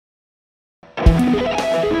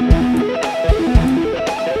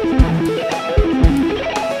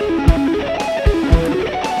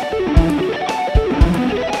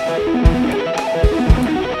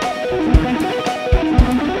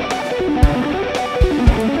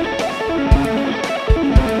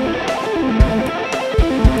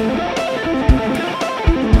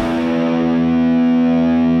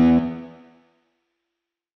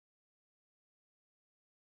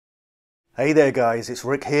Hey there guys, it's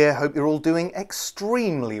Rick here. Hope you're all doing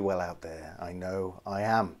extremely well out there. I know I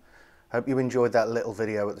am. Hope you enjoyed that little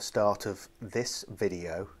video at the start of this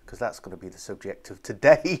video, because that's going to be the subject of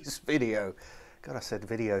today's video. God, I said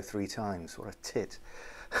video 3 times. What a tit.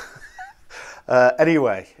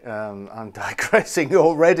 Anyway, I'm digressing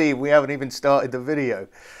already. We haven't even started the video.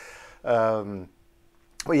 But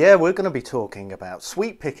yeah, we're going to be talking about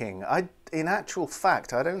sweep picking. In actual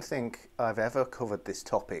fact, I don't think I've ever covered this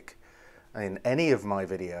topic in any of my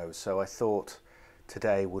videos, so I thought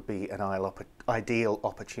today would be an ideal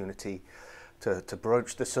opportunity to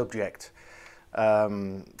broach the subject.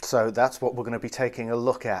 So that's what we're going to be taking a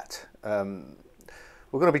look at. We're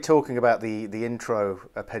going to be talking about the intro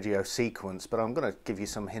arpeggio sequence, but I'm going to give you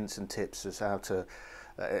some hints and tips as how to,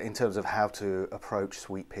 in terms of how to approach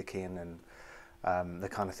sweep picking and the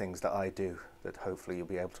kind of things that I do that hopefully you'll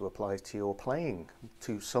be able to apply to your playing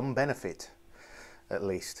to some benefit, at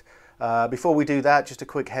least. Before we do that, just a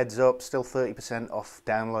quick heads up, still 30% off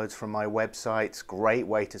downloads from my website. Great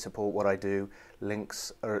way to support what I do.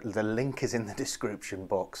 The link is in the description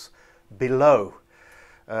box below.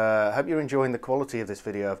 Hope you're enjoying the quality of this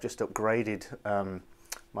video. I've just upgraded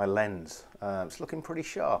my lens. It's looking pretty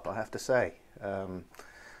sharp, I have to say.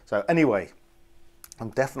 So anyway, I'm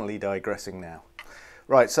definitely digressing now.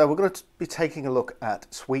 Right, so we're going to be taking a look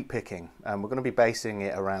at sweep picking, and we're going to be basing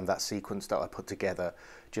it around that sequence that I put together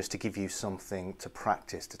just to give you something to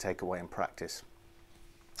practice, to take away and practice.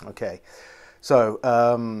 Okay, so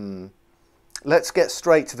let's get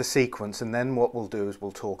straight to the sequence, and then what we'll do is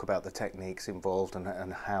we'll talk about the techniques involved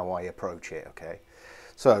and how I approach it. Okay,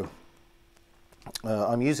 so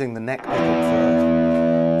I'm using the neck pickup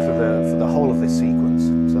for the whole of this sequence,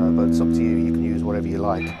 but it's up to you. You can use whatever you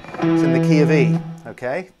like. It's in the key of E.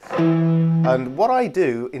 Okay, and what I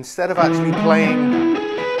do, instead of actually playing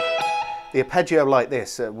the arpeggio like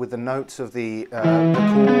this with the notes of the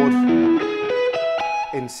chord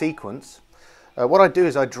in sequence, what I do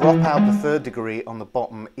is I drop out the 3rd degree on the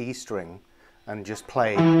bottom E string and just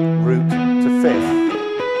play root to 5th,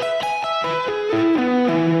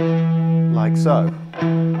 like so.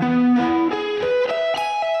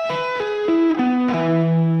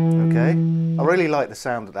 Okay, I really like the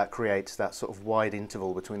sound that creates, that sort of wide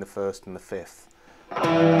interval between the 1st and the 5th.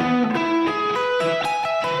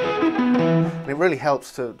 And it really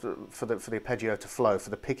helps for the arpeggio to flow, for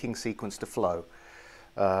the picking sequence to flow.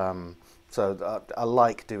 So I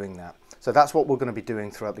like doing that. So that's what we're going to be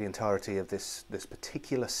doing throughout the entirety of this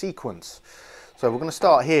particular sequence. So we're going to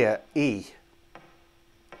start here, E.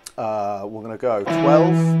 We're going to go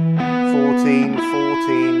 12, 14,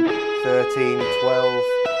 14, 13, 12,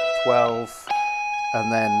 12,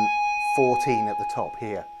 and then 14 at the top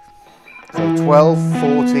here. So 12,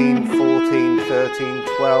 14, 14, 13,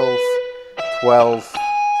 12, 12,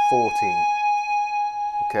 14.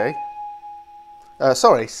 Okay.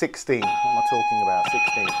 Sorry, 16. What am I talking about?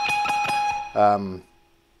 16.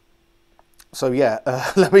 So yeah,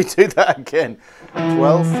 let me do that again.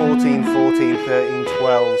 12, 14, 14, 13,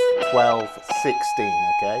 12, 12, 16.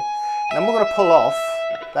 Okay. And we're going to pull off.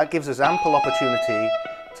 That gives us ample opportunity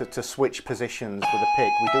to switch positions with a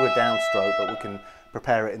pick. We do a downstroke, but we can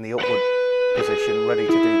prepare it in the upward position, ready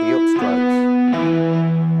to do the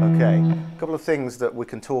upstrokes. Okay, a couple of things that we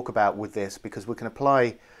can talk about with this, because we can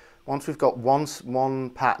apply, once we've got one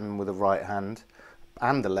pattern with the right hand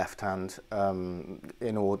and the left hand,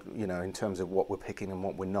 in order, you know, in terms of what we're picking and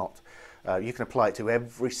what we're not, you can apply it to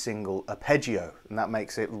every single arpeggio, and that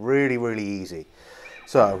makes it really, really easy.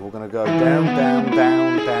 So we're going to go down, down,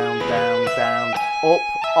 down, down, down, down, up,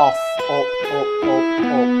 off, up, up, up,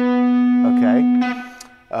 up. Okay.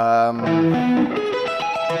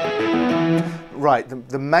 Right,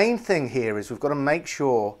 the main thing here is we've got to make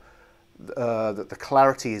sure that the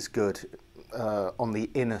clarity is good on the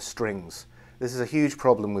inner strings. This is a huge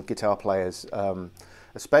problem with guitar players,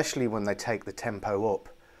 especially when they take the tempo up.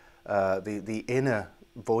 The inner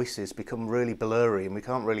voices become really blurry and we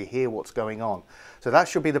can't really hear what's going on. So that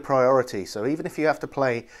should be the priority. So even if you have to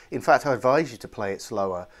play, in fact I advise you to play it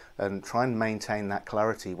slower and try and maintain that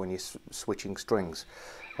clarity when you're switching strings.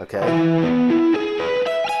 Okay.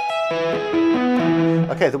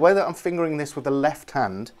 Okay, the way that I'm fingering this with the left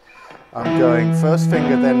hand, I'm going first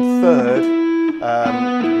finger, then 3rd,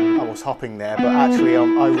 I was hopping there, but actually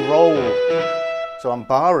I roll. So I'm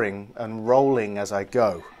barring and rolling as I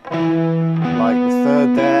go. Like the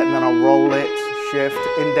third there, and then I'll roll it, shift,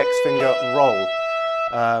 index finger, roll.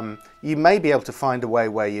 You may be able to find a way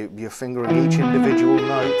where you're fingering each individual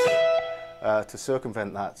note to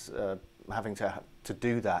circumvent that, having to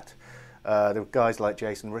do that. The guys like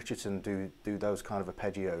Jason Richardson do those kind of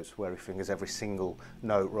arpeggios where he fingers every single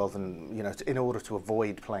note rather than, you know, in order to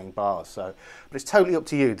avoid playing bars. So, but it's totally up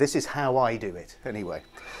to you. This is how I do it anyway.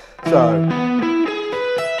 So,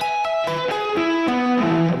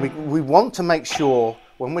 and we want to make sure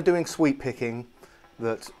when we're doing sweep picking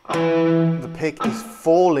that the pick is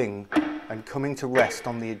falling and coming to rest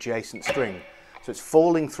on the adjacent string. So it's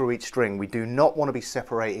falling through each string. We do not want to be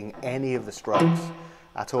separating any of the strokes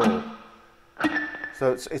at all.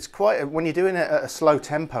 So it's quite, when you're doing it at a slow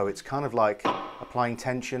tempo, it's kind of like applying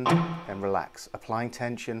tension and relax, applying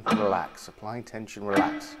tension, relax, applying tension,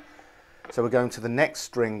 relax. So we're going to the next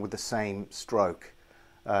string with the same stroke,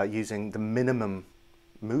 using the minimum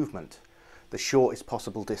movement, the shortest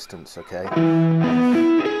possible distance, okay?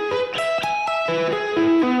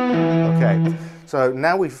 Okay, so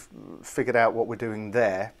now we've figured out what we're doing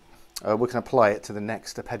there, we can apply it to the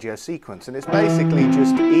next arpeggio sequence, and it's basically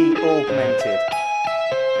just E augmented.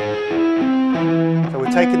 So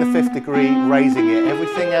we're taking the 5th degree, raising it,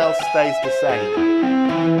 everything else stays the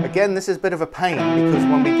same. Again, this is a bit of a pain because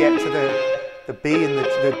when we get to the B and the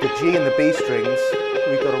G and the B strings,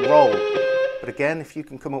 we've got to roll. But again, if you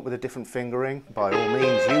can come up with a different fingering, by all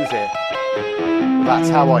means use it. That's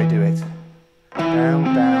how I do it. Down,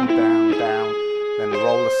 down, down, down. Then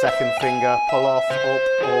roll the second finger, pull off, up,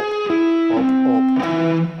 up, up,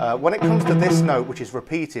 up. When it comes to this note, which is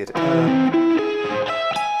repeated,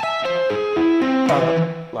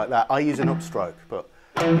 like that, I use an upstroke, but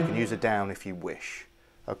you can use a down if you wish.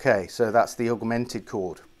 Okay, so that's the augmented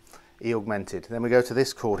chord, E augmented. Then we go to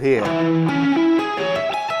this chord here.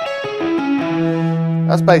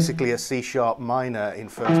 That's basically a C sharp minor in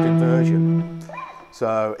first inversion.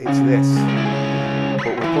 So it's this,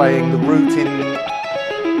 but we're playing the root in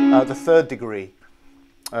the 3rd degree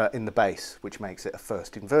in the bass, which makes it a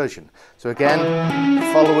first inversion. So again,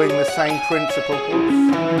 following the same principle.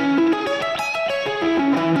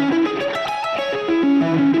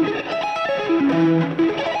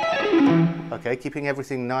 Okay, keeping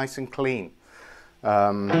everything nice and clean.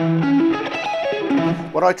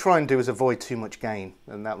 What I try and do is avoid too much gain,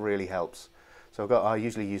 and that really helps. So I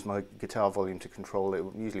usually use my guitar volume to control it.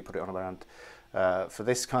 Usually put it on around, for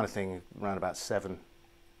this kind of thing, around about 7,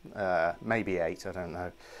 maybe 8, I don't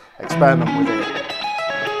know. Experiment with it.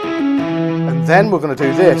 And then we're going to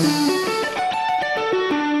do this.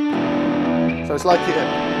 So it's like it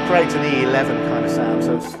creates an E11 kind of sound.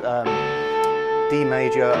 So it's D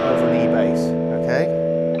major over an E bass, okay?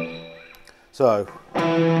 So,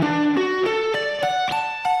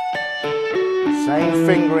 same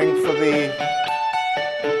fingering for the,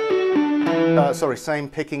 same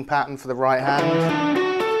picking pattern for the right hand.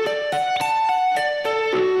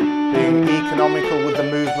 Being economical with the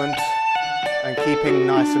movement and keeping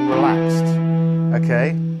nice and relaxed, okay?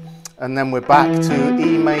 And then we're back to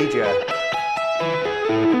E major.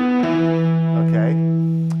 Okay,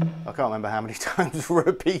 I can't remember how many times we'll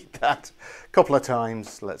repeat that. A couple of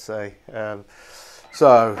times, let's say.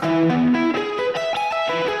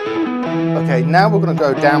 Okay, now we're going to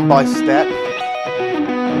go down by step,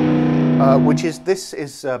 which is, this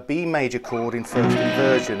is a B major chord in first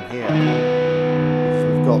inversion here. So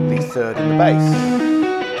we've got the 3rd in the bass.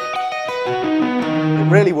 It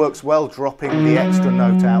really works well dropping the extra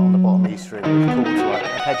note out on the bottom E string with chords like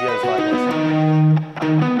arpeggios like this.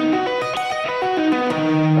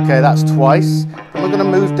 Okay, that's twice. Then we're going to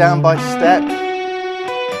move down by step.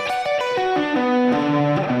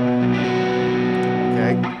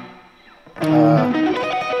 Okay.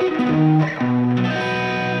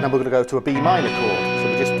 Then we're going to go to a B minor chord. So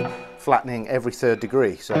we're just flattening every 3rd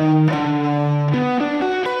degree. So.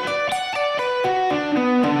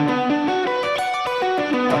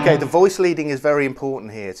 Okay, the voice leading is very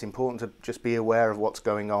important here. It's important to just be aware of what's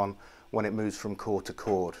going on when it moves from chord to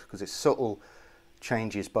chord, because it's subtle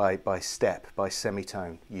changes by step, by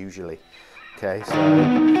semitone usually. Okay, so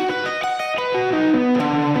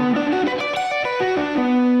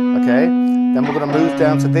okay, then we're going to move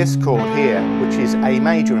down to this chord here, which is A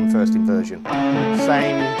major in first inversion.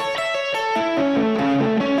 Same.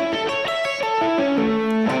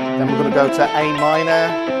 Then we're going to go to A minor.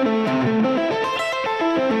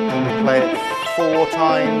 We play it 4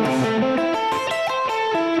 times.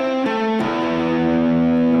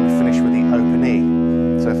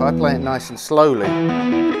 So if I play it nice and slowly,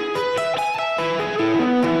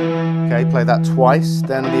 Okay, play that twice,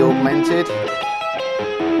 then the augmented.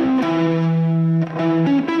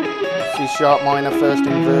 C sharp minor first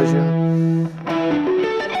inversion.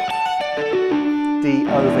 D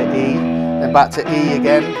over E, then back to E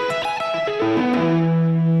again.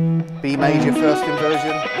 B major first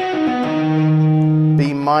inversion.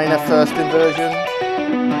 B minor first inversion.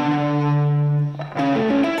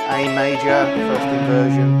 A major first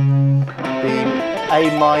inversion.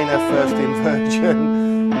 A minor first inversion,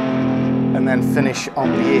 and then finish on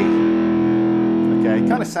the E. Okay, it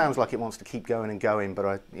kind of sounds like it wants to keep going and going, but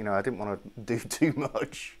I didn't want to do too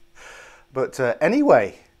much. But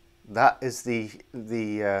anyway, that is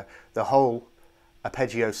the whole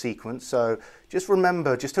arpeggio sequence. So just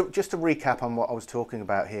remember, just to recap on what I was talking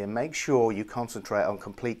about here, make sure you concentrate on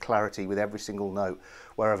complete clarity with every single note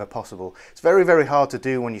wherever possible. It's very, very hard to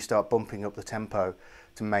do when you start bumping up the tempo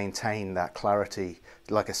to maintain that clarity,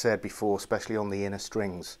 like I said before, especially on the inner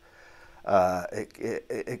strings.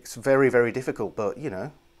 It's very, very difficult, but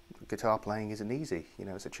guitar playing isn't easy.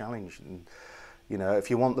 It's a challenge, and if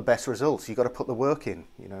you want the best results, you've got to put the work in.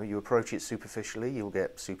 You approach it superficially, you'll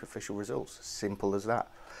get superficial results. Simple as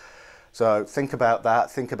that. So think about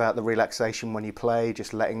that. Think about the relaxation when you play,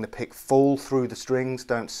 just letting the pick fall through the strings.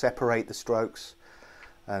 Don't separate the strokes,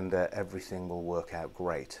 and everything will work out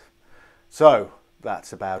great. So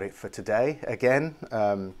that's about it for today. Again,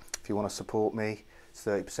 if you want to support me, it's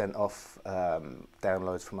 30% off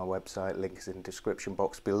downloads from my website. Link is in the description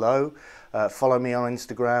box below. Follow me on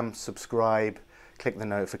Instagram, subscribe, click the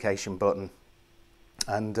notification button,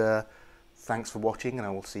 and thanks for watching, and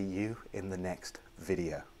I will see you in the next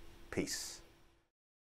video. Peace.